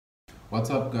What's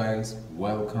up guys,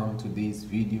 welcome to this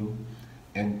video,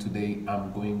 and today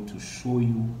I'm going to show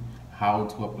you how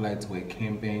to apply to a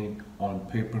campaign on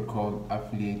pay-per-call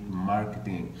affiliate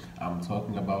marketing. I'm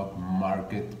talking about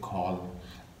Marketcall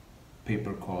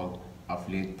pay-per-call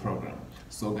affiliate program.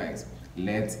 So guys,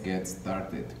 let's get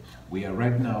started. We are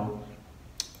right now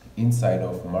inside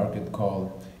of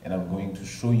Marketcall, and I'm going to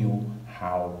show you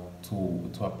how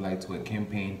to apply to a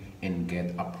campaign and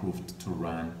get approved to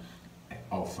run an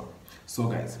offer. So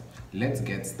guys, let's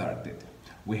get started.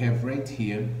 We have right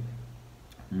here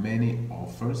many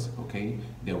offers, okay,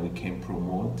 that we can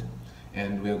promote,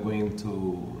 and we're going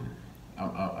to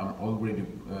I'm already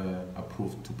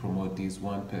approved to promote this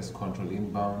one, pest control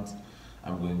inbound.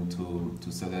 I'm going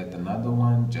to select another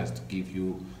one just to give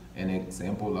you an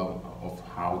example of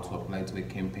how to apply to a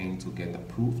campaign to get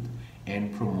approved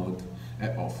and promote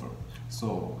an offer.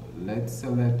 So let's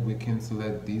select, we can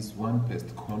select this one,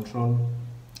 pest control.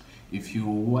 If you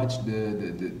watch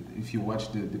the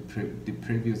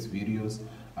previous videos,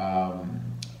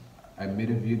 I made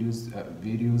a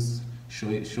videos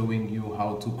showing you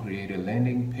how to create a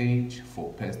landing page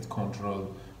for pest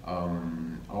control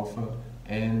offer,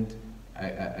 and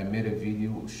I made a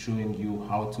video showing you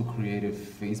how to create a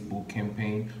Facebook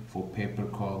campaign for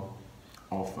pay-per-call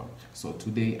offer. So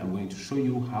today I'm going to show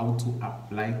you how to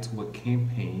apply to a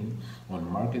campaign on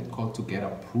Marketcall to get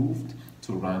approved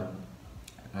to run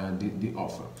the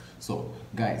offer. So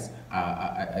guys,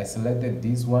 I selected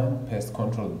this one, pest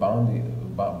control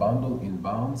bundle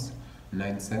inbounds,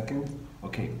 9 seconds.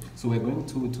 Okay, so we're going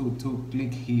to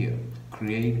click here,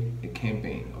 create a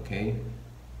campaign. Okay,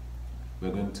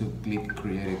 we're going to click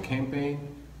create a campaign.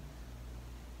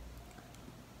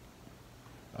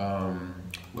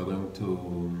 We're going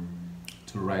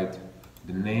to write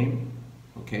the name.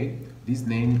 Okay, this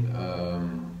name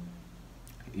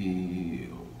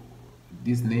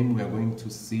this name we are going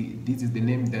to see, this is the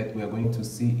name that we are going to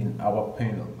see in our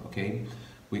panel. Okay,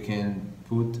 we can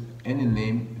put any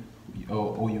name,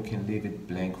 or you can leave it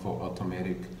blank for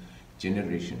automatic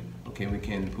generation. Okay, we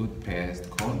can put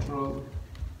pest control.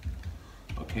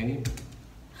 Okay,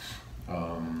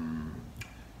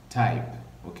 type.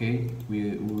 Okay,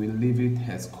 we will leave it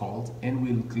as called, and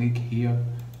we'll click here,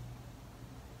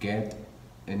 get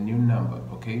a new number.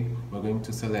 Okay, we're going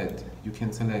to select, you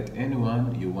can select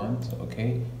anyone you want,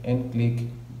 okay, and click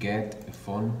get a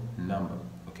phone number.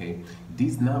 Okay,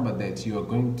 this number that you are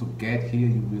going to get here,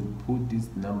 you will put this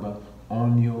number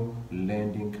on your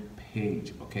landing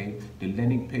page. Okay, the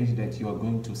landing page that you are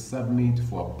going to submit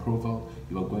for approval,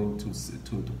 you are going to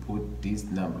put this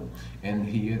number, and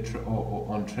here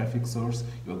on traffic source,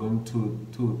 you are going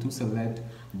to select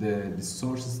the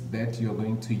sources that you are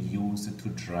going to use to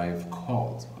drive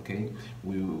calls. Okay,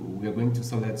 we are going to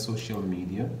select social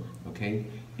media. Okay,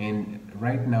 and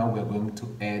right now we are going to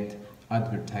add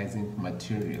advertising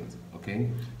materials.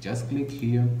 Okay, just click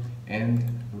here and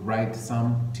write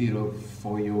some title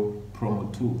for your promo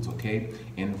tools. Okay,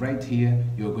 and right here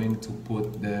you're going to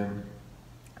put the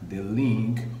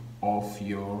link of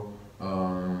your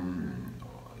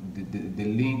the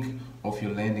link of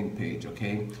your landing page.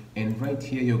 Okay, and right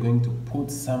here you're going to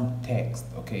put some text.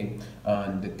 Okay,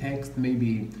 and the text,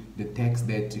 maybe the text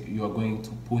that you are going to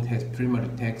put has primary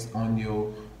text on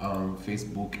your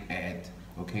Facebook ad.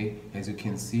 Okay, as you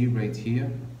can see right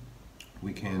here,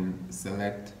 we can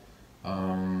select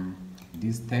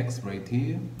this text right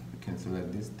here. We can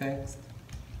select this text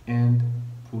and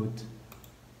put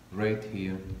right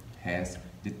here has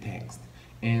the text,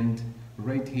 and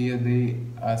right here they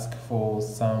ask for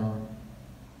some,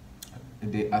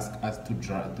 they ask us to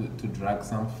drag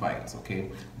some files.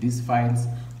 Okay, these files,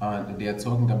 they are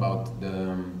talking about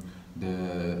the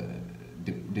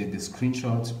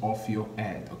screenshots of your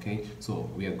ad. Okay, so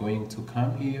we are going to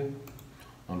come here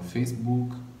on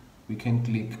Facebook, we can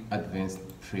click advanced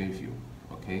preview.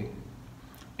 Okay,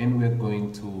 and we're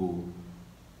going to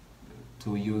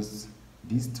use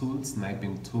this tool,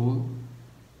 sniping tool,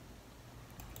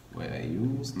 where I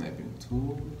use sniping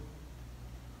tool.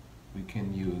 We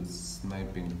can use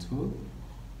sniping tool.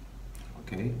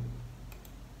 Okay,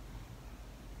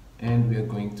 and we are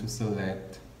going to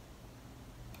select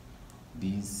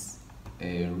this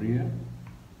area.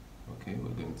 Okay,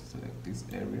 we're going to select this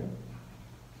area.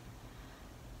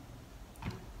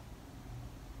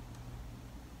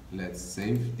 Let's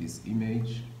save this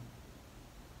image.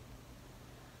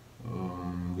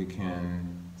 We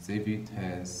can save it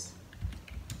as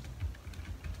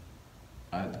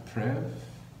add pref.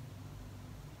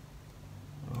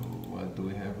 What do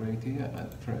we have right here?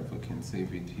 Add pref. We can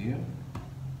save it here.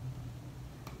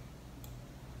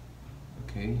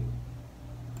 Okay,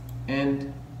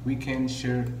 and we can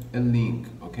share a link.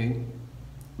 Okay,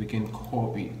 we can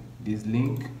copy this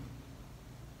link.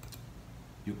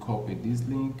 You copy this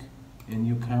link and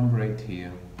you come right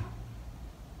here.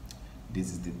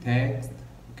 This is the text,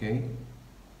 okay,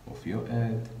 of your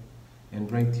ad,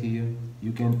 and right here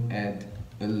you can add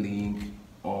a link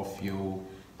of your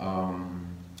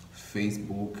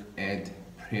Facebook ad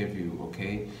preview.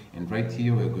 Okay, and right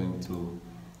here we're going to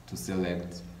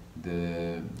select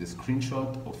the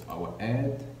screenshot of our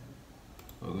ad.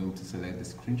 We're going to select the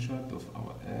screenshot of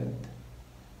our ad.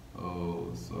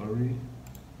 Oh, sorry,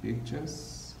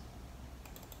 pictures,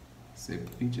 save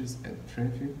pictures, add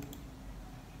preview,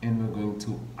 and we're going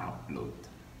to upload.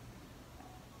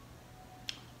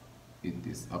 It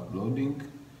is uploading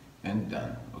and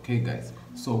done. Okay guys,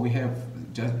 so we have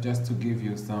just to give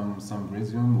you some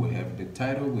resume. We have the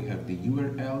title, we have the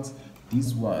URLs.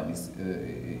 This one is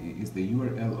the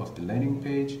URL of the landing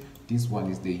page. This one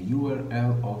is the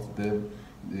URL of the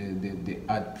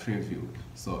ad preview.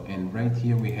 So, and right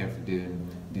here we have the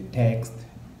text,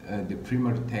 the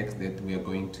primary text that we are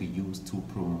going to use to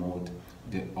promote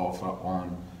the offer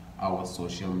on our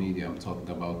social media. I'm talking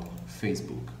about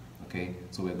Facebook. Okay,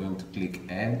 so we're going to click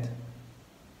add.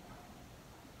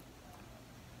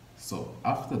 So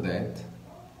after that,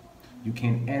 you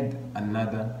can add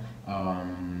another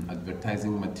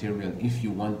advertising material if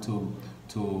you want to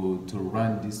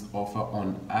run this offer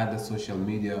on other social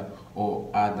media or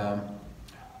other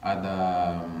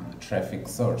traffic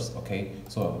source. Okay,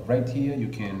 so right here you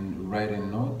can write a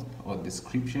note or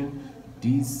description.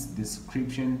 This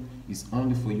description is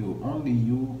only for you. Only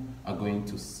you are going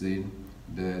to see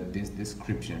this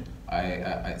description.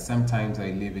 I sometimes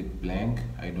I leave it blank.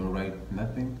 I don't write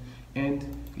nothing. And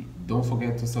don't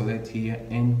forget to select here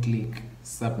and click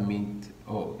submit,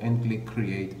 and click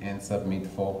create and submit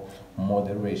for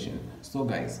moderation. So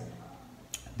guys,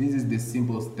 this is the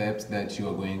simple steps that you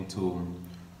are going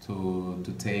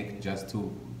to take just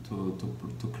to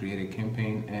create a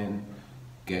campaign and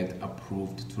get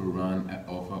approved to run an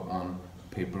offer on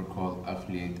pay-per-call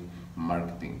affiliate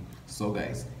marketing. So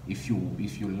guys, if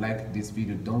you like this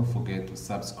video, don't forget to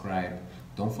subscribe,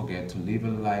 don't forget to leave a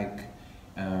like,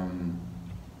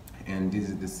 and this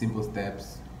is the simple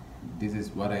steps. This is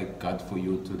what I got for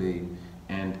you today,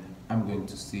 and I'm going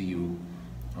to see you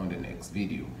on the next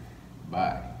video.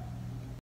 Bye.